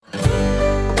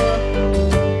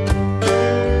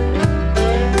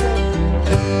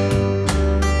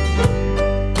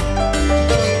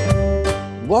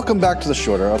Welcome back to The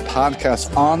Shorter, a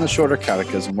podcast on the Shorter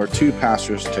Catechism where two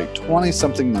pastors take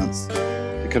 20-something minutes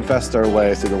to confess their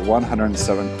way through the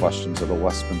 107 questions of the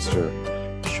Westminster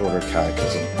Shorter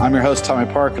Catechism. I'm your host,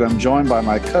 Tommy Park, and I'm joined by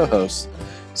my co-host,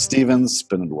 Stephen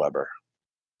Spinnenweber.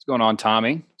 What's going on,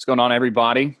 Tommy? What's going on,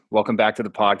 everybody? Welcome back to the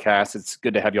podcast. It's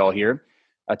good to have you all here.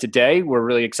 Today, we're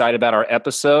really excited about our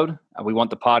episode. We want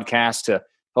the podcast to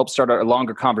help start a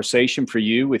longer conversation for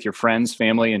you with your friends,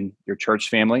 family, and your church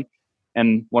family.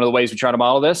 And one of the ways we try to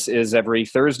model this is every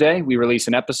Thursday, we release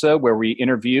an episode where we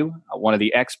interview one of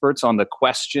the experts on the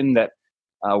question that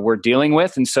we're dealing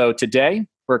with. And so today,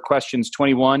 we're at questions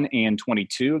 21 and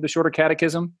 22 of the Shorter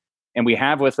Catechism. And we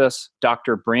have with us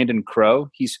Dr. Brandon Crowe.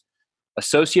 He's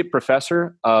Associate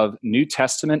Professor of New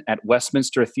Testament at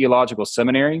Westminster Theological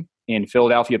Seminary in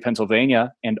Philadelphia,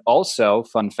 Pennsylvania, and also,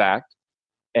 fun fact,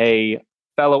 a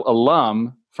fellow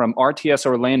alum from RTS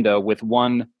Orlando with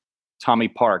one Tommy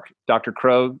Park. Dr.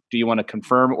 Crowe, do you want to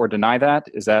confirm or deny that?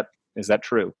 Is that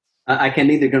true? I can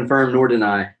neither confirm nor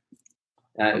deny.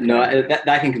 Okay. No,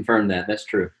 I can confirm that. That's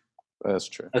true. That's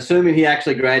true. Assuming he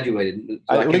actually graduated.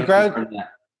 So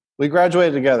we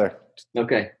graduated together.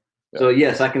 Okay. Yeah. So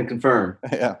yes, I can confirm.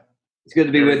 Yeah. It's good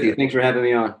to be with you. Thanks for having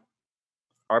me on.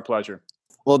 Our pleasure.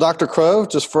 Well, Dr. Crowe,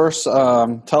 just first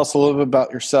tell us a little bit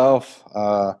about yourself,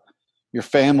 your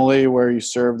family, where you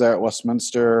served there at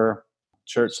Westminster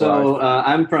Church. So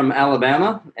I'm from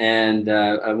Alabama, and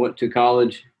I went to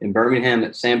college in Birmingham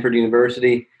at Samford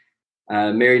University.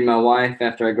 Married my wife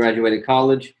after I graduated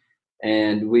college,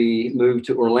 and we moved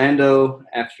to Orlando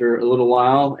after a little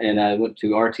while, and I went to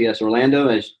RTS Orlando,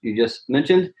 as you just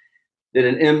mentioned. Did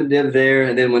an MDiv there,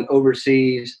 and then went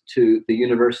overseas to the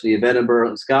University of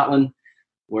Edinburgh in Scotland,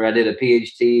 where I did a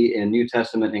PhD in New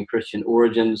Testament and Christian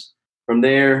origins. From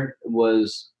there,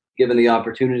 was given the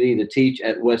opportunity to teach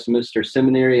at Westminster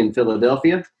Seminary in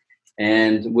Philadelphia.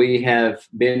 And we have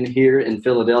been here in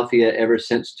Philadelphia ever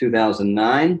since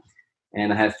 2009.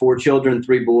 And I have 4 children,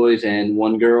 3 boys and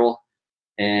 1 girl.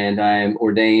 And I am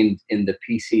ordained in the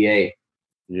PCA.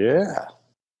 Yeah.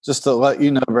 Just to let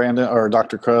you know, Brandon, or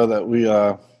Dr. Crowe,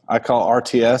 that I call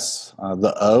RTS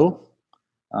the O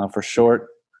for short.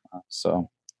 So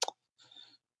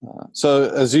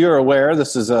as you're aware,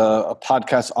 this is a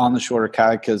podcast on the Shorter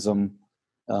Catechism.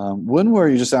 When were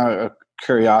you, just out of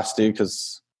curiosity,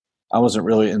 because I wasn't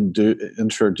really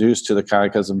introduced to the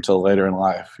Catechism until later in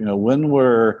life. When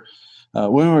were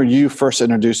you first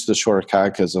introduced to the Shorter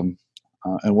Catechism,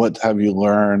 and what have you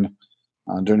learned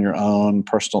during your own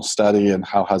personal study, and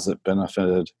how has it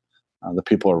benefited the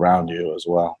people around you as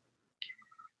well?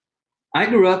 I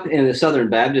grew up in a Southern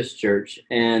Baptist church,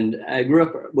 and I grew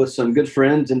up with some good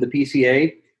friends in the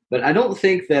PCA, but I don't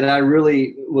think that I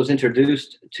really was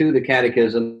introduced to the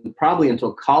Catechism probably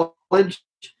until college.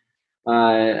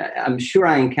 I'm sure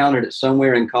I encountered it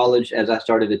somewhere in college as I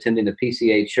started attending the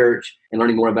PCA church and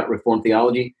learning more about Reformed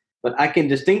theology. But I can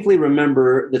distinctly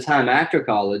remember the time after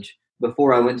college,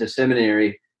 before I went to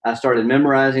seminary, I started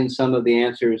memorizing some of the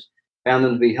answers, found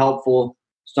them to be helpful,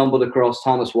 stumbled across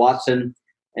Thomas Watson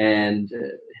and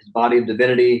his Body of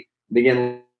Divinity,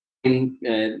 began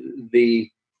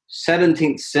the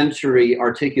 17th century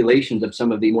articulations of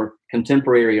some of the more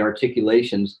contemporary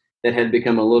articulations that had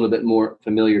become a little bit more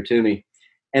familiar to me.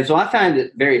 And so I find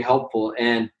it very helpful.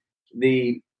 And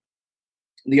the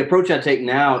approach I take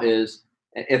now is,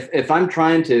 if I'm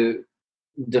trying to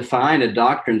define a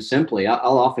doctrine simply,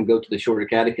 I'll often go to the Shorter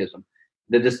Catechism.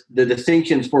 The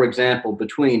distinctions, for example,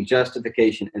 between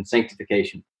justification and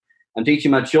sanctification. I'm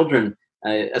teaching my children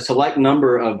a select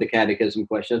number of the catechism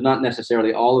questions, not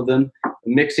necessarily all of them,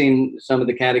 mixing some of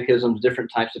the catechisms, different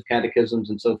types of catechisms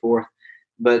and so forth,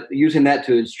 but using that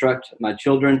to instruct my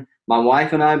children. My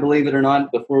wife and I, believe it or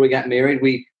not, before we got married,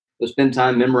 we would spend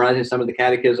time memorizing some of the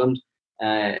catechisms.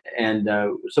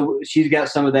 So she's got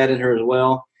some of that in her as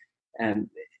well. And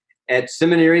at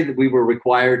seminary, we were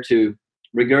required to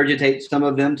regurgitate some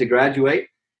of them to graduate.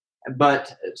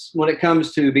 But when it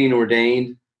comes to being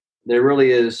ordained, there really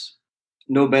is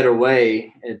no better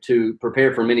way to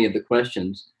prepare for many of the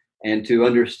questions and to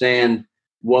understand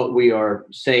what we are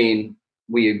saying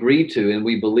we agree to and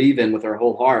we believe in with our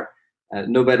whole heart.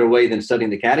 No better way than studying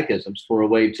the catechisms for a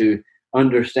way to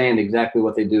understand exactly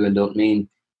what they do and don't mean.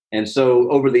 And so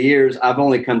over the years, I've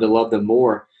only come to love them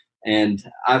more. And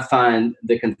I find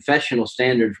the confessional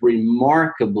standards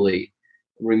remarkably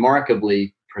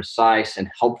precise and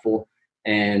helpful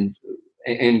and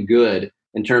good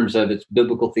in terms of its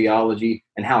biblical theology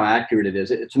and how accurate it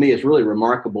is. To me, it's really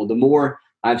remarkable. The more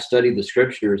I've studied the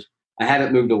scriptures, I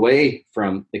haven't moved away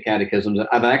from the catechisms.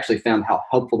 I've actually found how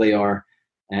helpful they are.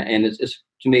 And it's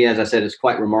to me, as I said, it's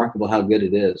quite remarkable how good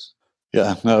it is.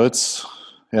 Yeah, no, it's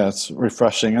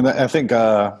refreshing. And I think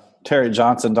Dr.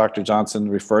 Johnson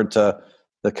referred to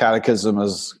the catechism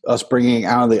as us bringing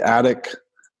out of the attic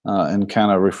and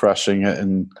kind of refreshing it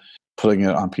and putting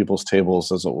it on people's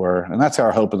tables, as it were. And that's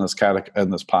our hope in this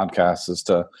podcast, is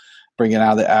to bring it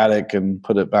out of the attic and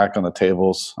put it back on the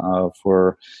tables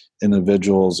for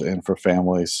individuals and for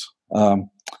families.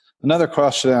 Another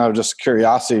question out of just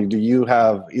curiosity, do you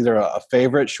have either a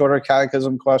favorite shorter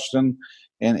catechism question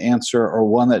and answer, or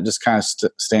one that just kind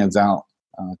of stands out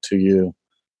to you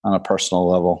on a personal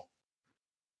level?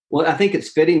 Well, I think it's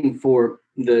fitting for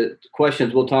the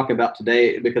questions we'll talk about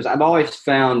today, because I've always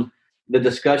found the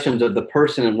discussions of the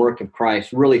person and work of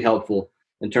Christ really helpful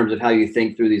in terms of how you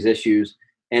think through these issues.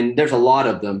 And there's a lot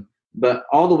of them, but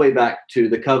all the way back to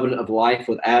the covenant of life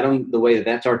with Adam, the way that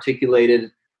that's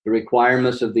articulated, the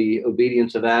requirements of the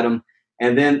obedience of Adam,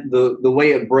 and then the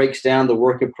way it breaks down the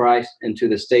work of Christ into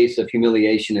the states of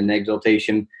humiliation and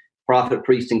exaltation, prophet,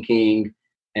 priest, and king,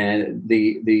 and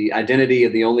the identity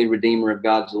of the only Redeemer of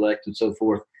God's elect, and so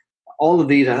forth. All of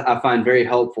these I find very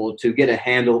helpful to get a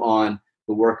handle on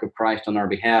the work of Christ on our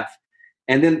behalf.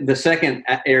 And then the second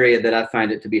area that I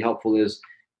find it to be helpful is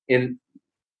in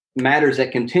matters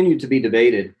that continue to be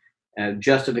debated,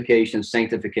 justification,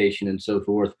 sanctification, and so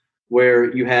forth,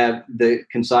 where you have the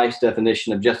concise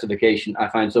definition of justification. I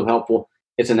find so helpful.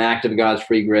 It's an act of God's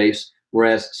free grace,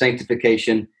 whereas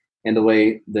sanctification, and the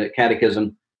way the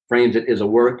Catechism frames it, is a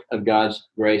work of God's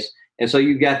grace. And so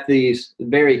you've got these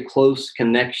very close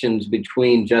connections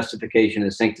between justification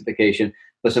and sanctification,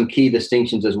 but some key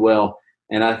distinctions as well.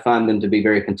 And I find them to be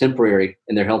very contemporary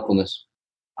in their helpfulness.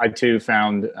 I too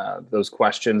found those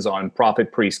questions on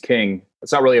prophet, priest, king.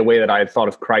 It's not really a way that I had thought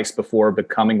of Christ before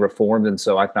becoming reformed. And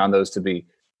so I found those to be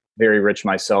very rich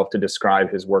myself to describe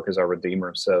his work as our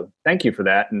Redeemer. So thank you for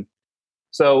that. And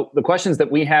so the questions that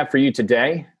we have for you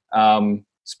today,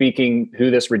 speaking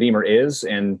who this Redeemer is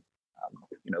and,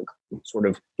 sort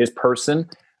of his person,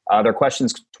 they're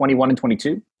questions 21 and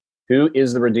 22. Who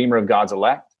is the Redeemer of God's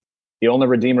elect? The only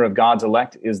Redeemer of God's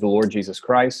elect is the Lord Jesus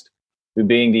Christ, who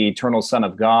being the eternal Son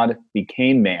of God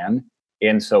became man,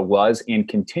 and so was and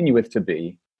continueth to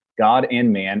be God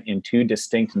and man in two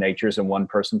distinct natures in one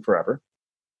person forever.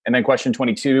 And then question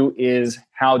 22 is,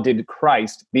 how did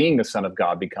Christ, being the Son of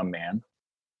God, become man?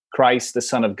 Christ, the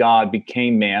Son of God,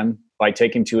 became man by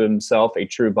taking to himself a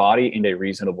true body and a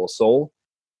reasonable soul,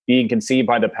 being conceived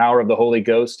by the power of the Holy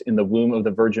Ghost in the womb of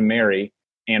the Virgin Mary,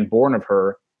 and born of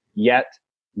her, yet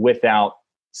without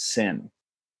sin.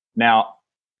 Now,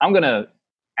 I'm going to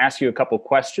ask you a couple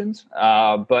questions,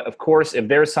 but of course, if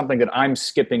there's something that I'm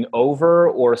skipping over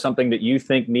or something that you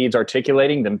think needs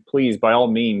articulating, then please, by all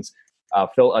means,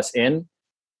 fill us in.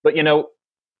 But,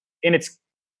 in its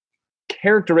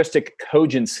characteristic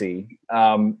cogency,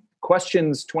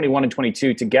 questions 21 and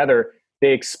 22 together,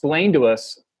 they explain to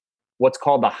us what's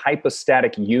called the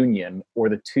hypostatic union, or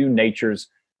the two natures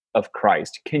of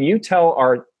Christ. Can you tell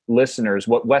our listeners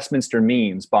what Westminster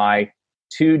means by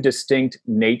two distinct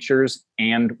natures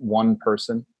and one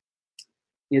person?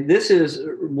 Yeah, this is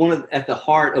at the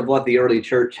heart of what the early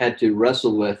church had to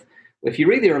wrestle with. If you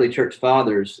read the early church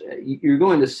fathers, you're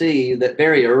going to see that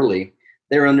very early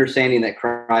they're understanding that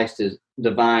Christ is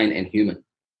divine and human.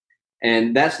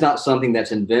 And that's not something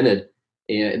that's invented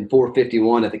in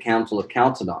 451 at the Council of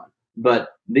Chalcedon. But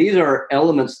these are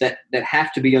elements that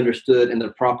have to be understood in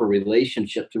their proper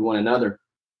relationship to one another.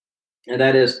 And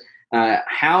that is,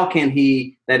 how can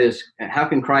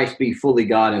Christ be fully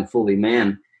God and fully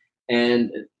man?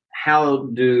 And how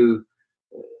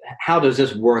does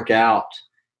this work out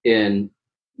in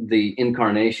the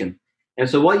incarnation? And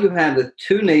so what you have with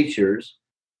two natures,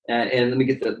 and let me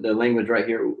get the language right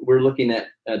here. We're looking at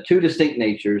two distinct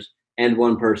natures and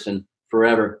one person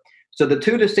forever. So the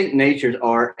two distinct natures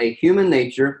are a human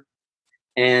nature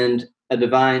and a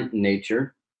divine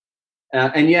nature.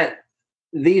 And yet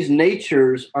these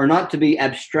natures are not to be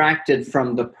abstracted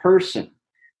from the person.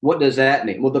 What does that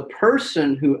mean? Well, the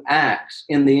person who acts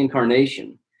in the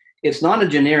incarnation, it's not a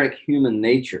generic human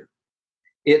nature.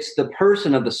 It's the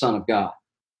person of the Son of God.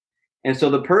 And so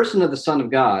the person of the Son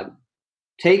of God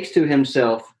takes to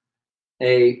himself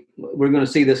we're going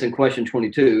to see this in question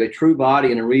 22, a true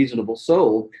body and a reasonable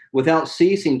soul, without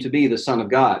ceasing to be the Son of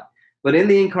God. But in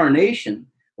the incarnation,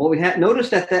 what we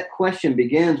notice that question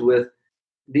begins with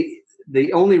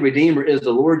the only Redeemer is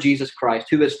the Lord Jesus Christ,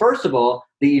 who is, first of all,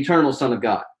 the eternal Son of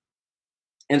God.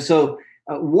 And so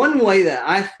one way that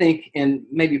I think, in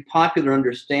maybe popular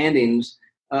understandings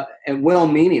and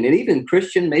well-meaning, and even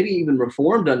Christian, maybe even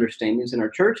Reformed understandings in our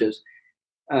churches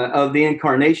of the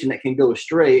incarnation that can go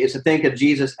astray, is to think of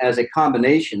Jesus as a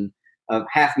combination of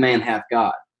half man, half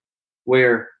God,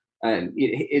 where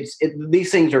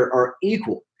these things are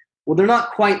equal. Well, they're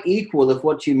not quite equal if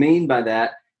what you mean by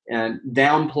that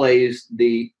downplays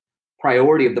the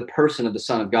priority of the person of the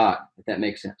Son of God, if that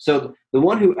makes sense. So the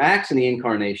one who acts in the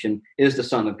incarnation is the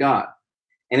Son of God.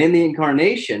 And in the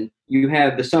incarnation, you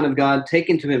have the Son of God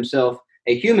taking to himself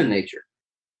a human nature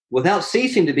without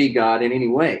ceasing to be God in any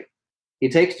way. He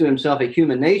takes to himself a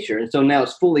human nature, and so now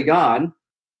it's fully God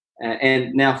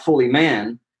and now fully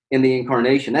man in the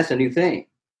incarnation. That's a new thing.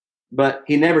 But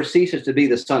he never ceases to be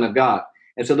the Son of God.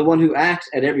 And so the one who acts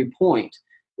at every point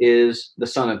is the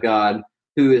Son of God,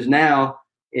 who is now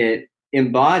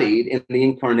embodied in the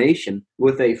incarnation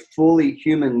with a fully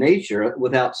human nature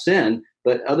without sin,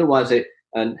 but otherwise a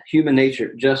human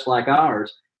nature just like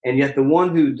ours. And yet the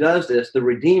one who does this, the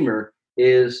Redeemer,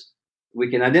 we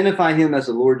can identify him as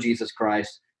the Lord Jesus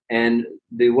Christ. And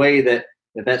the way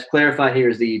that's clarified here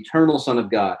is the eternal Son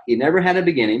of God. He never had a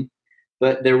beginning,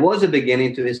 but there was a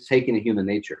beginning to his taking a human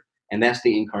nature, and that's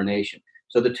the incarnation.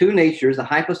 So the two natures, the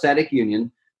hypostatic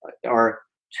union, are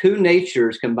two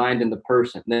natures combined in the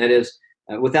person. That is,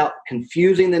 without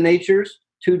confusing the natures,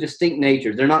 two distinct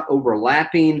natures. They're not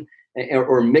overlapping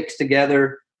or mixed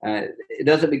together. It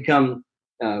doesn't become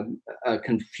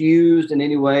confused in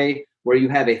any way where you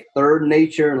have a third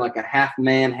nature, like a half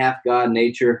man, half God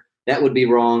nature. That would be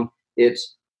wrong.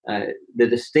 It's the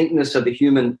distinctness of the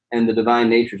human and the divine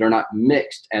natures are not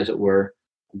mixed, as it were,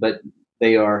 but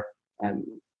they are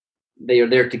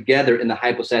there together in the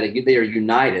hypostatic. They are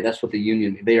united. That's what the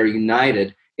union. They are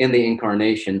united in the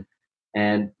incarnation,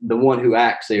 and the one who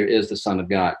acts there is the Son of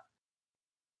God.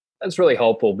 That's really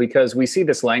helpful because we see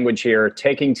this language here,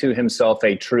 taking to himself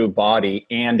a true body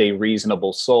and a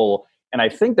reasonable soul. And I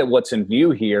think that what's in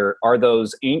view here are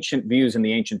those ancient views in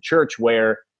the ancient church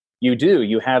where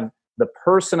you have the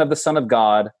person of the Son of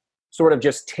God sort of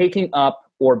just taking up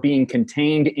or being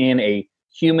contained in a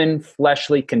human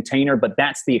fleshly container, but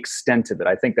that's the extent of it.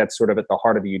 I think that's sort of at the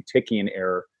heart of the Eutychian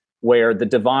error, where the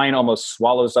divine almost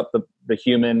swallows up the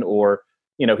human, or,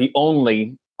 he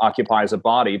only occupies a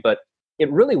body, but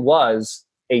it really was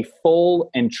a full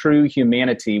and true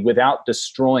humanity without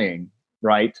destroying,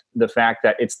 right, the fact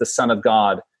that it's the Son of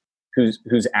God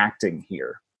who's acting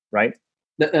here, right?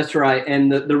 That's right.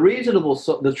 And the reasonable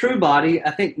soul, the true body,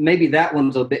 I think maybe that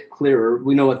one's a bit clearer.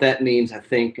 We know what that means. I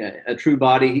think a true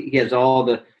body, he has all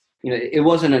the, it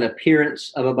wasn't an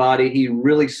appearance of a body. He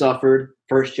really suffered.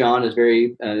 First John is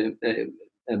very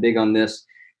big on this.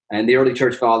 And the early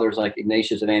church fathers like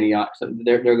Ignatius of Antioch, so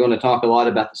they're going to talk a lot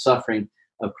about the suffering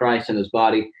of Christ and his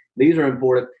body. These are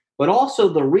important, but also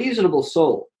the reasonable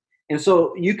soul. And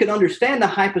so you can understand the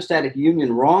hypostatic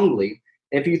union wrongly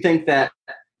if you think that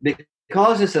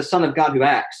because it's the Son of God who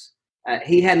acts,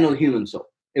 he had no human soul.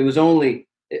 It was only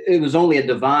a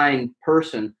divine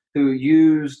person who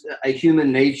used a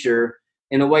human nature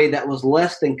in a way that was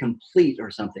less than complete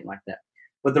or something like that.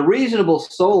 But the reasonable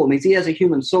soul means he has a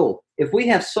human soul. If we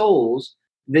have souls,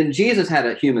 then Jesus had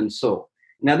a human soul.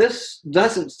 Now, this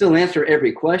doesn't still answer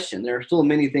every question. There are still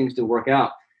many things to work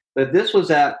out. But this was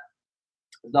at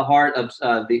the heart of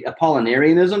the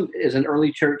Apollinarianism, is an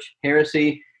early church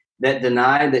heresy that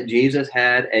denied that Jesus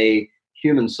had a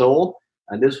human soul.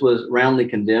 This was roundly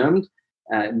condemned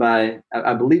by,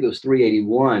 I believe it was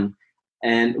 381.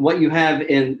 And what you have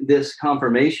in this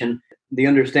confirmation, the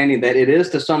understanding that it is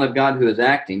the Son of God who is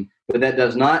acting, but that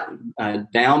does not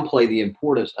downplay the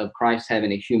importance of Christ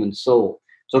having a human soul.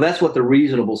 So that's what the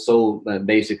reasonable soul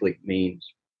basically means.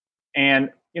 And,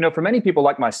 for many people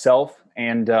like myself,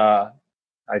 and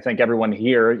I think everyone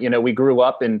here, we grew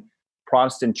up in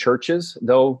Protestant churches,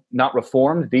 though not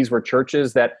Reformed. These were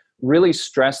churches that really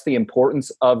stressed the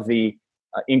importance of the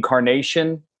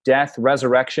incarnation, death,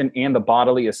 resurrection, and the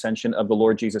bodily ascension of the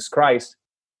Lord Jesus Christ.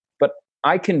 But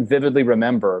I can vividly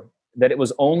remember that it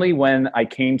was only when I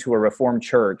came to a Reformed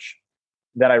church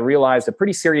that I realized a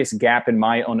pretty serious gap in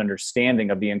my own understanding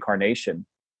of the incarnation.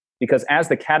 Because as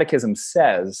the Catechism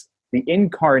says, the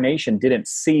incarnation didn't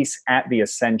cease at the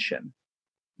ascension.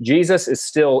 Jesus is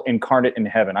still incarnate in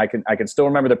heaven. I can still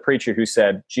remember the preacher who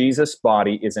said, Jesus'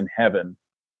 body is in heaven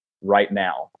right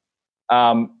now.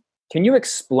 Can you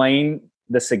explain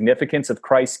the significance of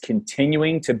Christ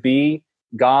continuing to be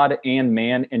God and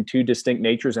man in two distinct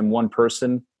natures in one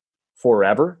person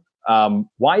forever?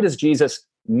 Why does Jesus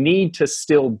need to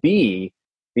still be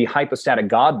the hypostatic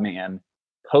God-man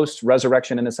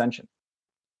post-resurrection and ascension?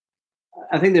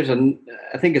 I think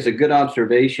it's a good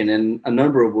observation, and a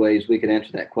number of ways we could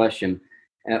answer that question.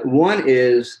 One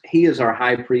is he is our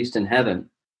high priest in heaven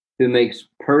who makes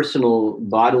personal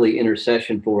bodily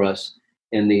intercession for us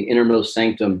in the innermost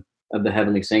sanctum of the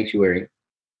heavenly sanctuary.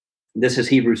 This is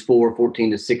Hebrews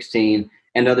 4:14-16,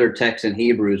 and other texts in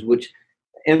Hebrews, which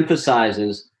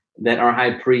emphasizes that our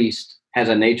high priest has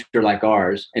a nature like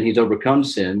ours, and he's overcome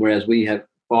sin, whereas we have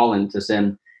fallen to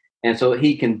sin. And so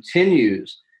he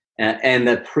continues, and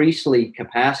the priestly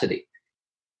capacity.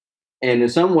 And in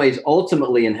some ways,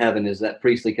 ultimately in heaven is that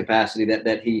priestly capacity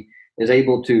that he is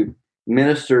able to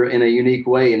minister in a unique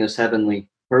way in his heavenly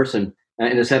person,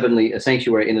 in his heavenly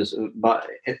sanctuary, in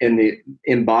the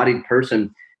embodied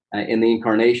person, in the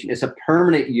incarnation. It's a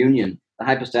permanent union. The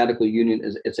hypostatical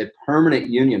union it's a permanent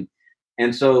union.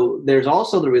 And so there's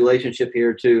also the relationship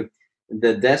here to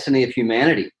the destiny of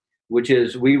humanity, which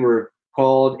is we were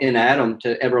called in Adam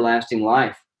to everlasting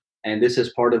life. And this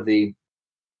is part of the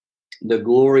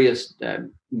glorious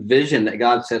vision that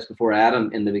God sets before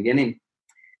Adam in the beginning.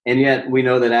 And yet we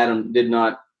know that Adam did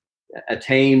not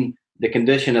attain the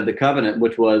condition of the covenant,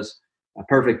 which was a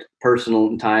perfect, personal,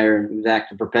 entire,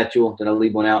 exact, and perpetual, did I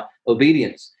leave one out?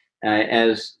 Obedience,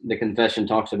 as the confession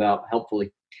talks about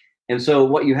helpfully. And so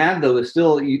what you have, though, is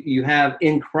still you have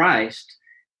in Christ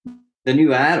the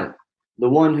new Adam, the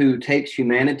one who takes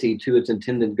humanity to its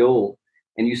intended goal.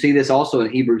 And you see this also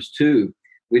in Hebrews 2.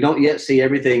 We don't yet see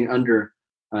everything under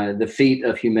the feet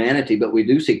of humanity, but we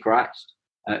do see Christ,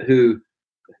 who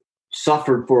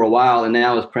suffered for a while and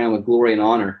now is crowned with glory and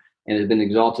honor and has been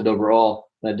exalted over all,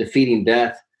 defeating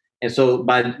death. And so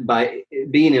by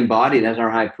being embodied as our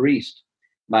high priest,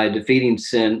 by defeating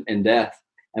sin and death,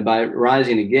 and by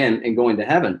rising again and going to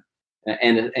heaven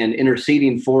and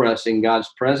interceding for us in God's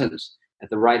presence at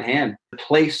the right hand, the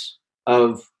place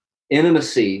of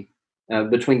intimacy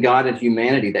between God and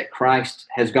humanity, that Christ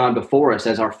has gone before us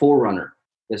as our forerunner.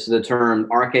 This is the term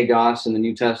archegos in the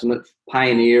New Testament,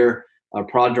 pioneer,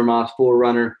 prodromos,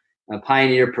 forerunner,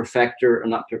 pioneer, perfecter, or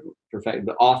not perfect,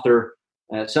 but author.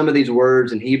 Some of these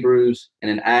words in Hebrews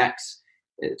and in Acts,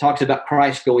 it talks about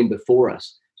Christ going before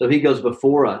us. So he goes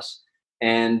before us,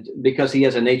 and because he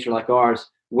has a nature like ours,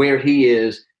 where he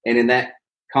is, and in that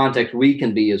context, we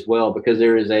can be as well, because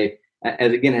there is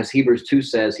as Hebrews 2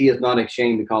 says, he is not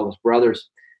ashamed to call us brothers,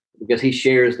 because he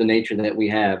shares the nature that we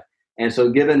have. And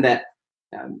so given that,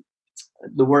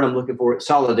 the word I'm looking for,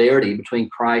 solidarity between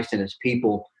Christ and his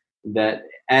people, that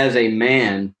as a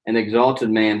man, an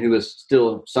exalted man who is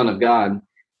still Son of God,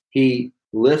 he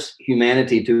lifts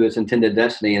humanity to its intended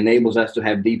destiny, enables us to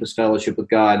have deepest fellowship with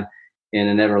God in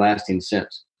an everlasting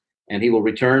sense. And he will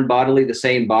return bodily, the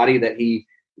same body that he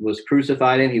was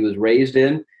crucified in, he was raised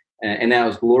in, and now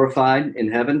is glorified in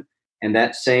heaven. And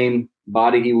that same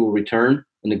body he will return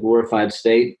in the glorified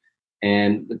state,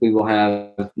 and we will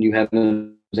have new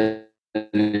heavens and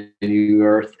new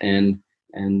earth and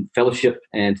fellowship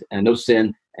and no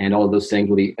sin, and all of those things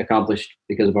will be accomplished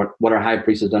because of what our high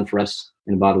priest has done for us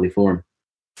in bodily form.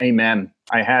 Amen.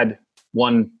 I had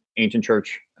one ancient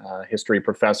church history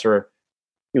professor.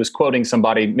 He was quoting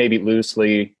somebody, maybe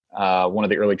loosely, one of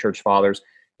the early church fathers.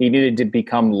 He needed to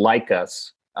become like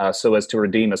us so as to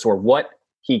redeem us, or what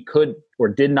he could or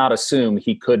did not assume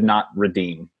he could not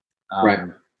redeem, right.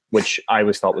 Which I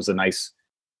always thought was a nice,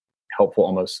 helpful,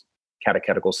 almost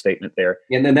catechetical statement there.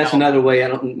 Yeah, and then that's another way,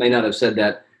 may not have said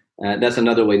that. That's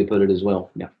another way to put it as well.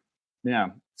 Yeah. Yeah.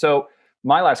 So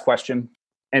my last question,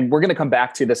 and we're going to come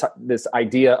back to this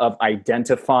idea of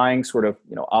identifying sort of,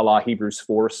 a la Hebrews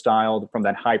 4 style from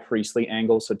that high priestly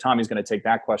angle. So Tommy's going to take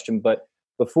that question. But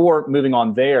before moving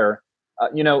on there,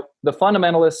 the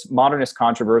fundamentalist modernist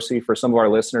controversy, for some of our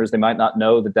listeners, they might not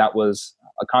know that was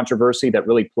a controversy that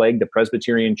really plagued the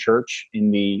Presbyterian Church in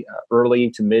the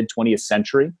early to mid 20th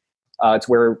century. It's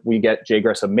where we get J.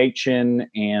 Gresham Machen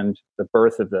and the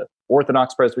birth of the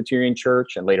Orthodox Presbyterian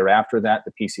Church, and later after that,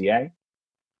 the PCA.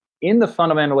 In the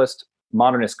fundamentalist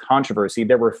modernist controversy,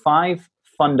 there were 5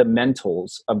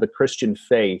 fundamentals of the Christian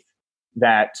faith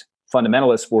that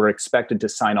fundamentalists were expected to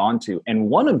sign on to. And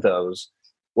one of those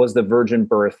was the virgin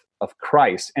birth of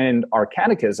Christ. And our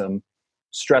catechism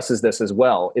stresses this as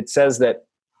well. It says that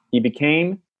he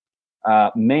became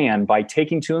man by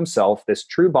taking to himself this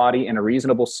true body and a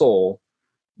reasonable soul,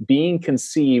 being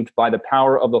conceived by the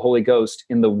power of the Holy Ghost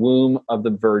in the womb of the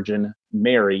Virgin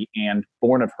Mary and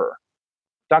born of her.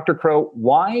 Dr. Crowe,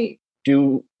 why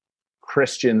do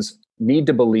Christians need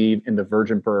to believe in the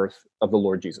virgin birth of the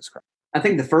Lord Jesus Christ? I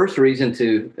think the first reason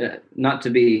to, not to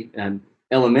be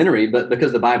elementary, but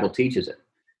because the Bible teaches it.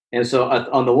 And so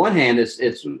on the one hand, it's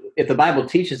if the Bible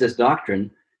teaches this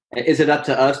doctrine, is it up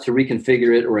to us to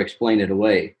reconfigure it or explain it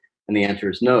away? And the answer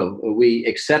is no. We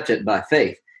accept it by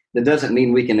faith. That doesn't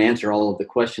mean we can answer all of the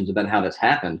questions about how this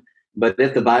happened. But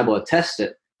if the Bible attests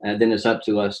it, then it's up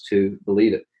to us to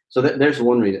believe it. So there's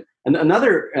one reason. And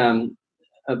another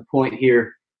point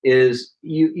here is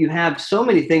you have so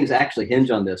many things actually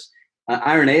hinge on this.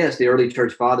 Irenaeus, the early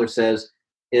church father, says,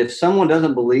 if someone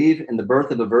doesn't believe in the birth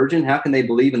of a virgin, how can they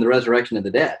believe in the resurrection of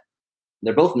the dead?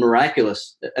 They're both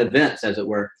miraculous events, as it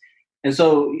were. And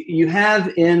so you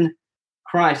have in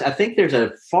Christ, I think there's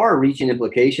a far-reaching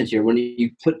implications here when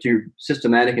you put your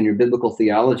systematic and your biblical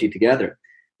theology together.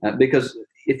 Because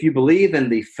if you believe in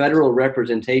the federal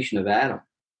representation of Adam,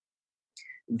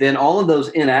 then all of those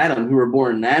in Adam who were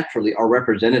born naturally are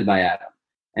represented by Adam.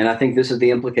 And I think this is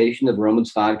the implication of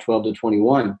Romans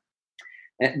 5:12-21.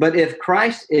 But if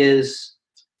Christ is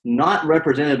not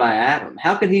represented by Adam,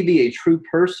 how can he be a true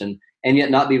person and yet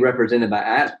not be represented by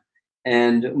Adam?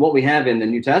 And what we have in the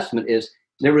New Testament is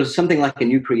there was something like a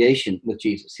new creation with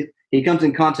Jesus. He comes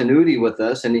in continuity with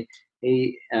us, and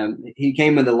he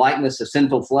came in the likeness of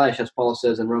sinful flesh, as Paul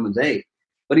says in Romans 8,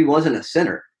 but he wasn't a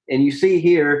sinner. And you see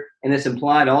here, and it's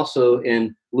implied also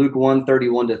in Luke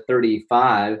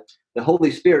 1:31-35, the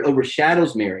Holy Spirit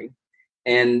overshadows Mary,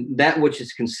 and that which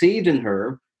is conceived in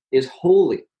her is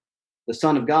holy, the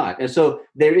Son of God. And so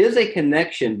there is a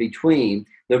connection between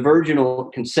the virginal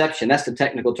conception, that's the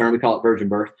technical term, we call it virgin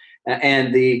birth,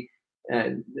 and the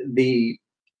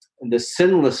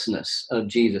sinlessness of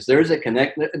Jesus. There is a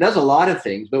connection. It does a lot of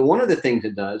things, but one of the things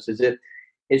it does is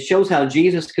it shows how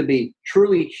Jesus could be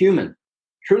truly human,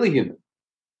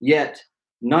 yet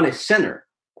not a sinner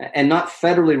and not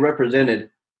federally represented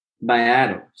by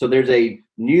Adam. So there's a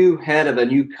new head of a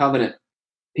new covenant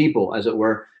people, as it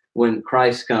were, when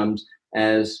Christ comes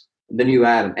as the new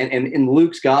Adam. And in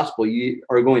Luke's gospel, you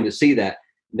are going to see that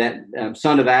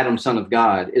son of Adam, son of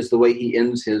God is the way he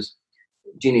ends his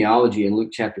genealogy in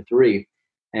Luke chapter 3.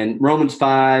 And Romans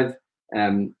 5,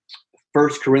 1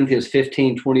 Corinthians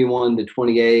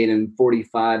 15:21-28 and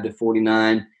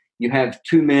 45-49. You have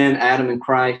two men, Adam and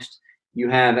Christ. You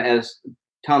have, as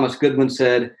Thomas Goodwin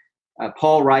said,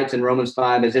 Paul writes in Romans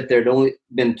 5 as if there had only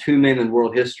been two men in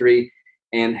world history,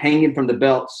 and hanging from the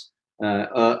belts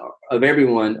of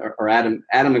everyone are Adam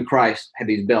and Christ have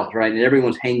these belts, right? And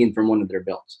everyone's hanging from one of their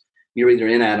belts. You're either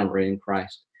in Adam or in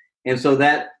Christ. And so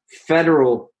that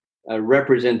federal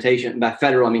representation, by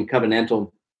federal I mean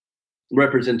covenantal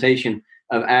representation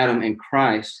of Adam and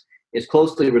Christ, is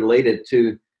closely related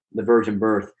to the virgin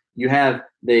birth. You have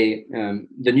the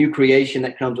new creation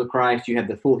that comes with Christ. You have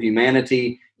the full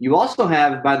humanity. You also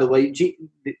have, by the way,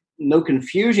 no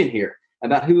confusion here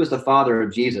about who is the father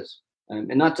of Jesus.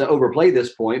 And not to overplay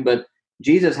this point, but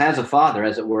Jesus has a father,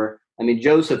 as it were. I mean,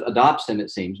 Joseph adopts him,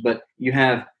 it seems. But you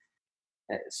have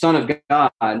Son of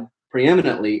God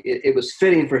preeminently. It was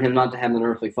fitting for him not to have an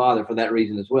earthly father for that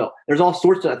reason as well. There's all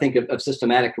sorts, I think, of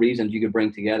systematic reasons you could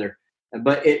bring together.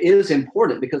 But it is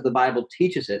important because the Bible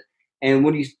teaches it. And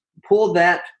when you pull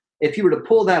that, if you were to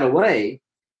pull that away,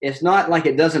 it's not like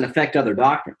it doesn't affect other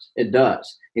doctrines. It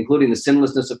does, including the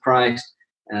sinlessness of Christ,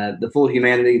 the full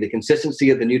humanity, the consistency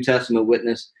of the New Testament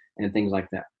witness, and things like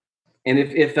that. And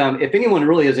if anyone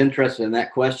really is interested in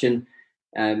that question,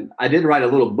 I did write a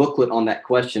little booklet on that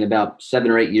question about 7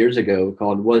 or 8 years ago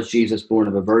called "Was Jesus Born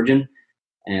of a Virgin?"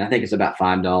 And I think it's about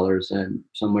 $5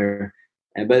 somewhere.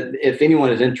 But if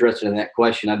anyone is interested in that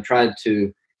question, I've tried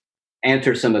to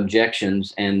answer some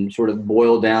objections and sort of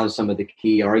boil down some of the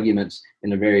key arguments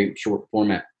in a very short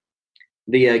format.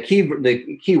 The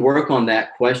key work on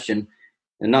that question,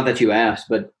 and not that you asked,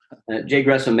 but J.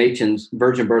 Gresham Machen's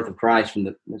Virgin Birth of Christ from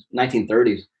the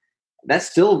 1930s, that's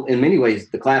still in many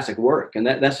ways the classic work. And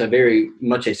that's a very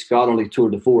much a scholarly tour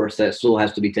de force that still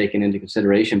has to be taken into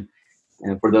consideration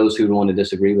for those who want to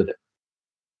disagree with it.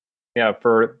 Yeah,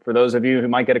 for those of you who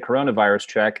might get a coronavirus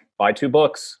check, buy 2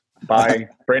 books. By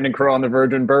Brandon Crowe on the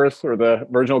Virgin Birth or the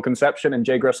Virginal Conception, and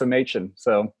J. Gresham Machen.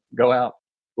 So go out.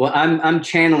 Well, I'm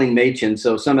channeling Machen,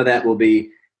 so some of that will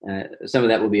be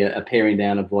a paring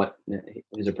down of what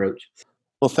his approach.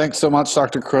 Well, thanks so much,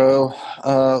 Dr. Crowe.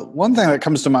 One thing that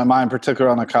comes to my mind,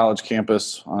 particularly on a college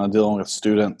campus, dealing with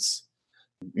students,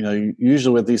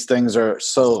 usually with these things are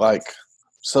so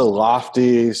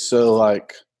lofty, so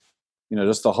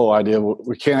just the whole idea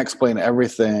we can't explain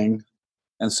everything.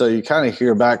 And so you kind of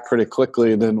hear back pretty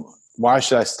quickly, then why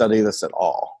should I study this at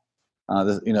all?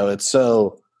 It's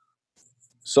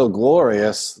so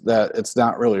glorious that it's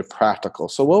not really practical.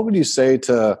 So what would you say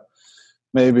to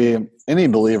maybe any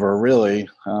believer really,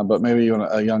 but maybe even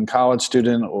a young college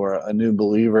student or a new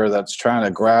believer that's trying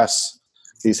to grasp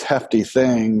these hefty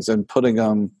things and putting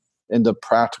them into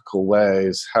practical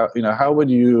ways? How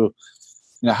would you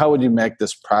make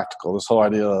this practical? This whole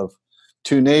idea of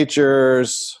 2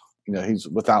 natures, he's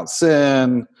without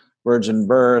sin, virgin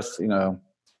birth,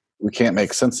 we can't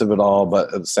make sense of it all,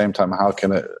 but at the same time,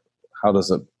 how does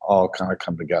it all kind of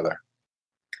come together?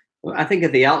 I think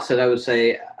at the outset, I would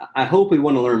say, I hope we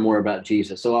want to learn more about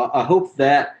Jesus. So I hope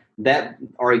that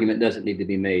argument doesn't need to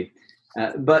be made.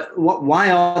 But why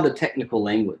all the technical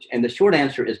language? And the short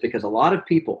answer is because a lot of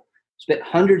people spent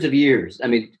hundreds of years,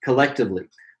 collectively,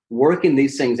 working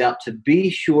these things out to be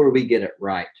sure we get it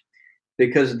right.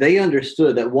 Because they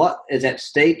understood that what is at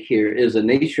stake here is the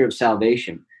nature of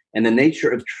salvation and the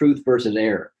nature of truth versus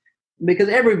error. Because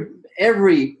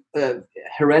every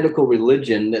heretical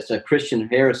religion that's a Christian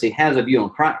heresy has a view on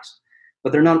Christ,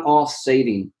 but they're not all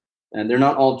saving, and they're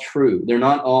not all true. They're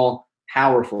not all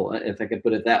powerful, if I could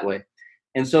put it that way.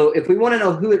 And so if we want to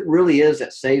know who it really is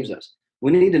that saves us,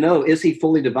 we need to know, is he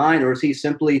fully divine, or is he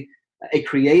simply a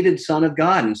created son of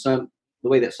God in the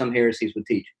way that some heresies would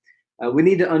teach? We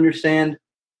need to understand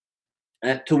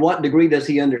to what degree does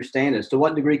he understand us? To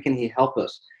what degree can he help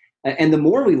us? And the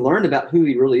more we learn about who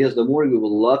he really is, the more we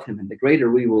will love him, and the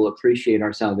greater we will appreciate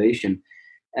our salvation.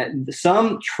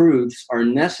 Some truths are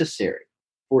necessary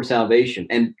for salvation,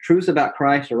 and truths about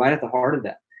Christ are right at the heart of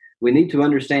that. We need to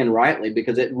understand rightly,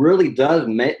 because it really does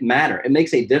matter. It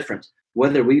makes a difference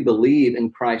whether we believe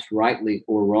in Christ rightly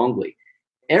or wrongly.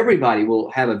 Everybody will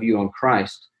have a view on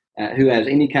Christ who has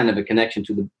any kind of a connection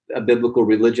to a biblical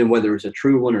religion, whether it's a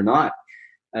true one or not.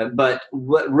 But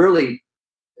what really,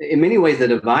 in many ways, the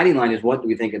dividing line is, what do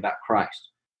we think about Christ?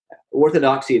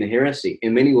 Orthodoxy and heresy,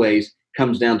 in many ways,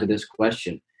 comes down to this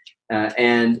question.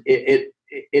 And it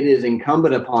is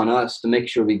incumbent upon us to make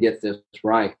sure we get this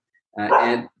right.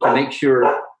 And to make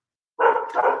sure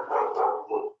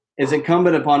it's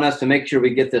incumbent upon us to make sure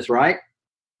we get this right,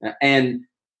 and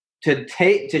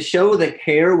to show the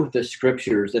care with the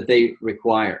scriptures that they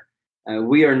require.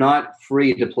 We are not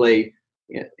free to play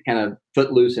kind of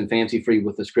footloose and fancy free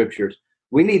with the scriptures.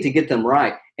 We need to get them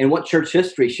right. And what church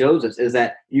history shows us is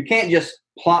that you can't just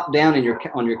plop down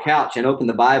on your couch and open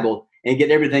the Bible and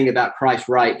get everything about Christ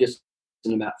right just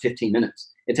in about 15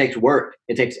 minutes. It takes work.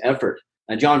 It takes effort.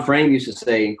 John Frame used to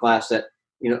say in class that,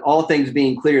 all things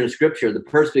being clear in Scripture, the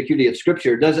perspicuity of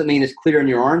Scripture doesn't mean it's clear in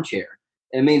your armchair.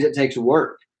 It means it takes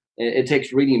work. It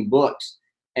takes reading books.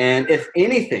 And if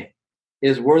anything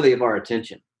is worthy of our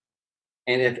attention,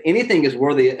 and if anything is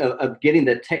worthy of getting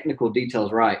the technical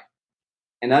details right,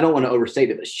 and I don't want to overstate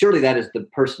it, but surely that is the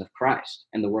person of Christ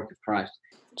and the work of Christ.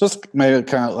 Just maybe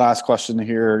kind of last question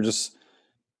here. Just,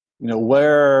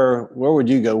 where would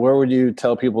you go? Where would you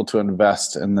tell people to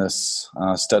invest in this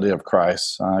study of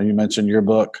Christ? You mentioned your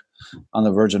book on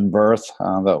the virgin birth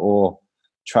that we'll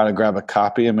try to grab a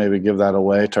copy and maybe give that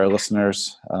away to our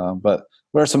listeners. But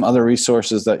what are some other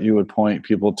resources that you would point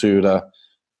people to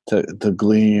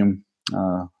glean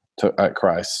at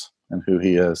Christ and who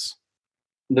he is?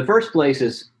 The first place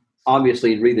is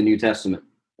obviously read the New Testament.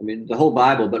 The whole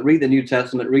Bible, but read the New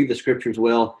Testament, read the scriptures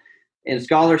well. In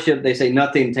scholarship, they say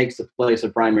nothing takes the place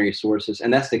of primary sources,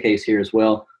 and that's the case here as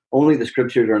well. Only the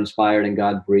scriptures are inspired and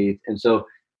God-breathed, and so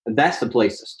that's the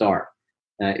place to start.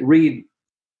 Read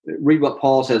what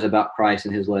Paul says about Christ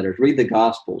in his letters. Read the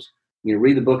Gospels.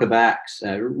 Read the book of Acts.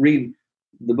 Read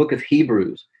the book of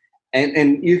Hebrews,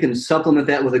 and you can supplement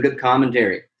that with a good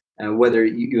commentary. Whether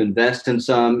you invest in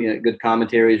some good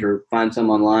commentaries or find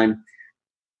some online,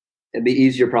 it'd be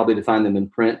easier probably to find them in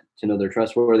print to know they're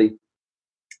trustworthy.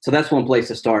 So that's one place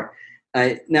to start.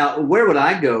 Now, where would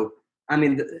I go?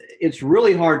 It's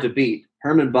really hard to beat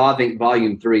Herman Bavinck,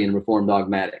 Volume 3 in Reformed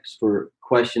Dogmatics for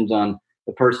questions on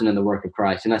the person and the work of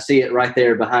Christ. And I see it right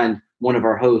there behind one of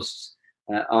our hosts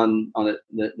on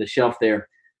the shelf there.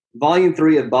 Volume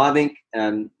 3 of Bavinck,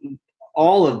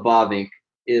 all of Bavinck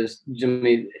is,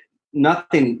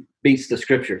 nothing beats the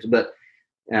scriptures, but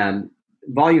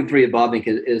Volume 3 of Bavinck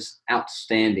is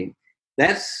outstanding.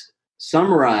 That's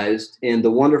summarized in The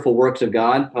Wonderful Works of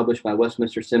God, published by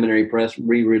Westminster Seminary Press,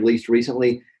 re-released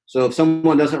recently. So if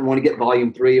someone doesn't want to get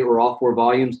Volume 3 or all 4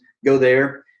 volumes, go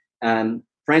there.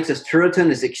 Francis Turretin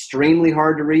is extremely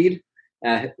hard to read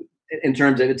in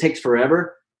terms of it takes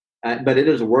forever, but it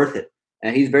is worth it.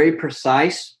 He's very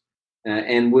precise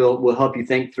and will help you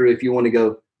think through if you want to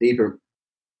go deeper.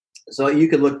 So you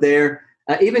could look there.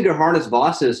 Even Gerhardus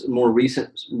Voss's more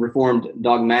recent Reformed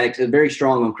Dogmatics is very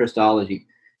strong on Christology.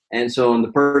 And so on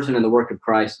the person and the work of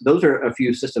Christ, those are a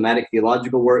few systematic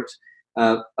theological works.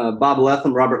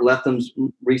 Robert Letham's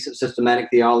recent systematic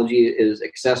theology is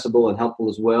accessible and helpful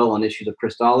as well on issues of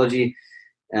Christology.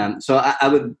 So I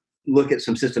would look at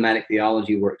some systematic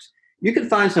theology works. You can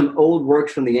find some old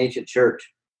works from the ancient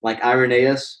church, like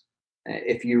Irenaeus.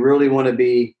 If you really want to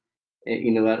be,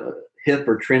 hip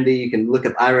or trendy, you can look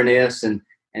up Irenaeus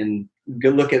and go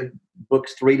look at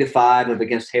books 3 to 5 of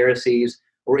Against Heresies,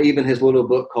 or even his little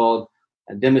book called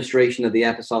A Demonstration of the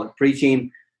Apostolic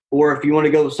Preaching. Or if you want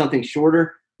to go with something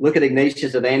shorter, Look at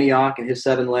Ignatius of Antioch and his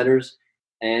 7 letters,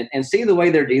 and see the way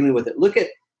they're dealing with it. Look at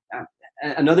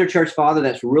another church father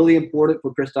that's really important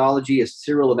for Christology is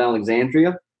Cyril of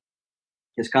Alexandria.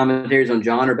 His commentaries on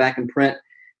John are back in print.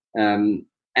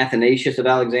 Athanasius of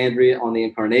Alexandria on the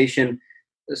Incarnation.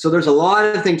 So there's a lot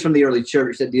of things from the early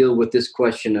church that deal with this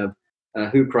question of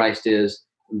who Christ is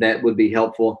that would be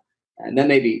helpful. And that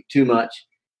may be too much.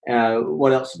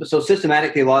 What else? So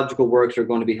systematic theological works are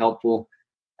going to be helpful.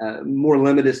 More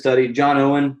limited study. John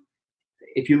Owen,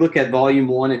 if you look at volume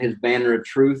 1 in his Banner of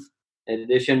Truth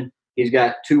edition, he's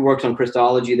got 2 works on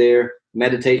Christology there,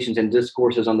 Meditations and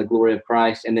Discourses on the Glory of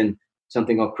Christ, and then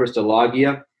something called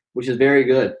Christologia, which is very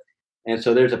good. And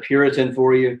so there's a Puritan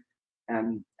for you.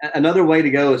 Another way to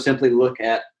go is simply look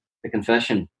at the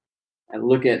confession and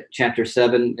look at chapter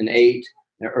 7 and 8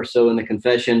 or so in the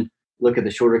confession. Look at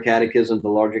the shorter catechism, the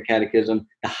larger catechism,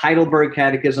 the Heidelberg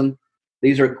Catechism.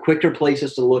 These are quicker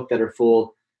places to look that are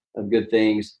full of good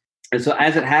things. And so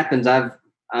as it happens, I'm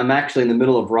actually in the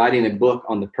middle of writing a book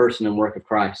on the person and work of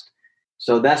Christ.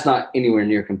 So that's not anywhere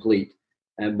near complete.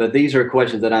 But these are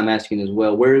questions that I'm asking as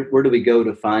well. Where do we go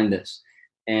to find this?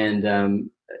 And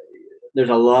there's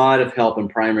a lot of help in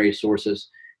primary sources.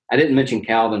 I didn't mention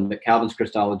Calvin, but Calvin's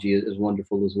Christology is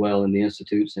wonderful as well in the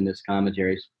Institutes and his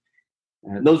commentaries.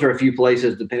 Those are a few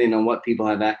places depending on what people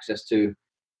have access to.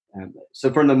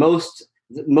 So from the most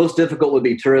difficult would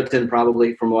be Puritan,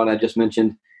 probably, from what I just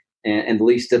mentioned, and the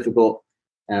least difficult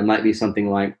might be something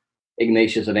like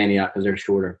Ignatius of Antioch, because they're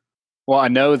shorter. Well, I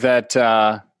know that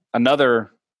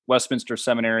another Westminster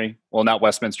Seminary, well, not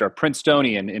Westminster, a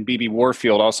Princetonian in B.B.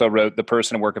 Warfield also wrote The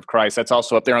Person and Work of Christ. That's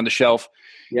also up there on the shelf.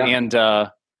 Yeah. And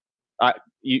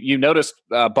you noticed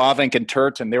Bavinck and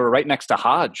Turton, they were right next to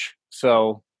Hodge.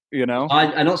 So, you know.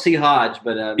 I don't see Hodge,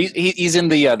 but he's in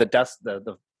the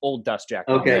old dust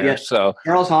jacket. Okay, yeah. So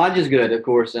Charles Hodge is good, of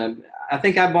course. I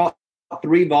think I bought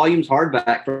 3 volumes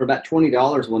hardback for about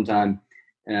 $20 one time.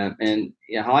 And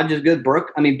yeah, Hodge is good.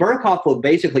 Berkhoff will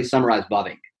basically summarize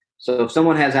Bavinck. So if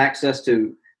someone has access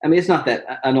to, it's not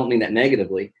that, I don't mean that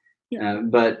negatively,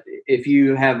 but if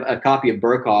you have a copy of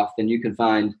Berkhoff, then you can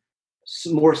find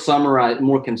more summarized,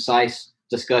 more concise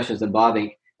discussions than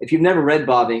Bavinck. If you've never read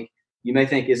Bavinck, you may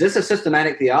think, is this a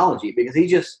systematic theology? Because he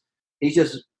just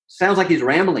sounds like he's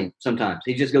rambling sometimes.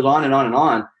 He just goes on and on and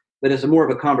on, but it's more of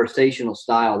a conversational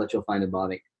style that you'll find in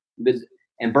Bavinck.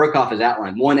 And Berkhoff is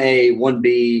outlined. 1A,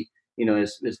 1B,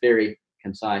 is very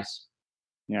concise.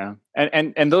 Yeah.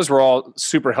 And those were all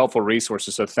super helpful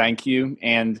resources. So thank you.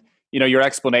 And, your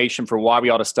explanation for why we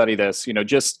ought to study this,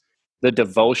 just the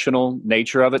devotional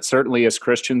nature of it. Certainly as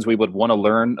Christians, we would want to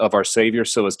learn of our Savior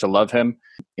so as to love him.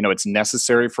 It's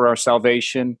necessary for our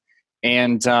salvation.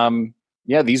 And,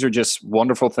 these are just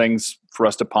wonderful things for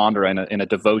us to ponder in a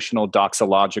devotional,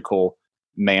 doxological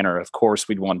manner. Of course,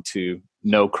 we'd want to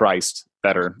know Christ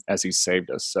better as he's saved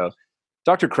us. So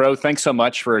Dr. Crowe, thanks so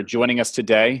much for joining us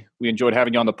today. We enjoyed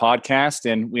having you on the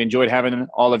podcast, and we enjoyed having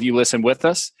all of you listen with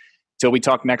us. Till we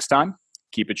talk next time,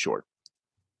 keep it short.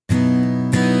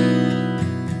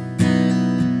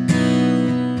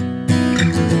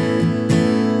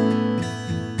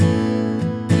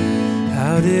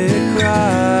 How did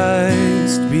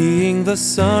Christ, being the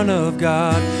Son of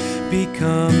God,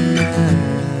 become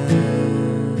man?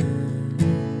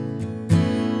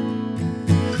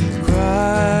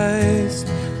 Christ,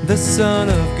 the Son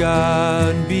of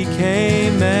God,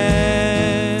 became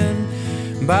man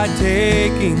by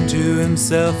taking to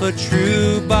himself a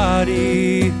true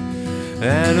body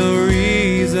and a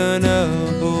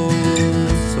reasonable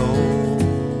soul,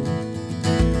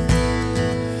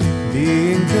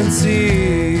 being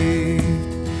conceived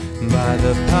by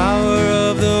the power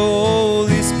of the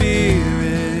Holy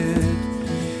Spirit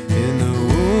in the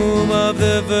womb of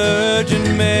the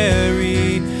Virgin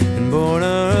Mary, and born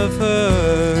of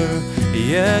her,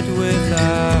 yet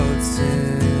without sin.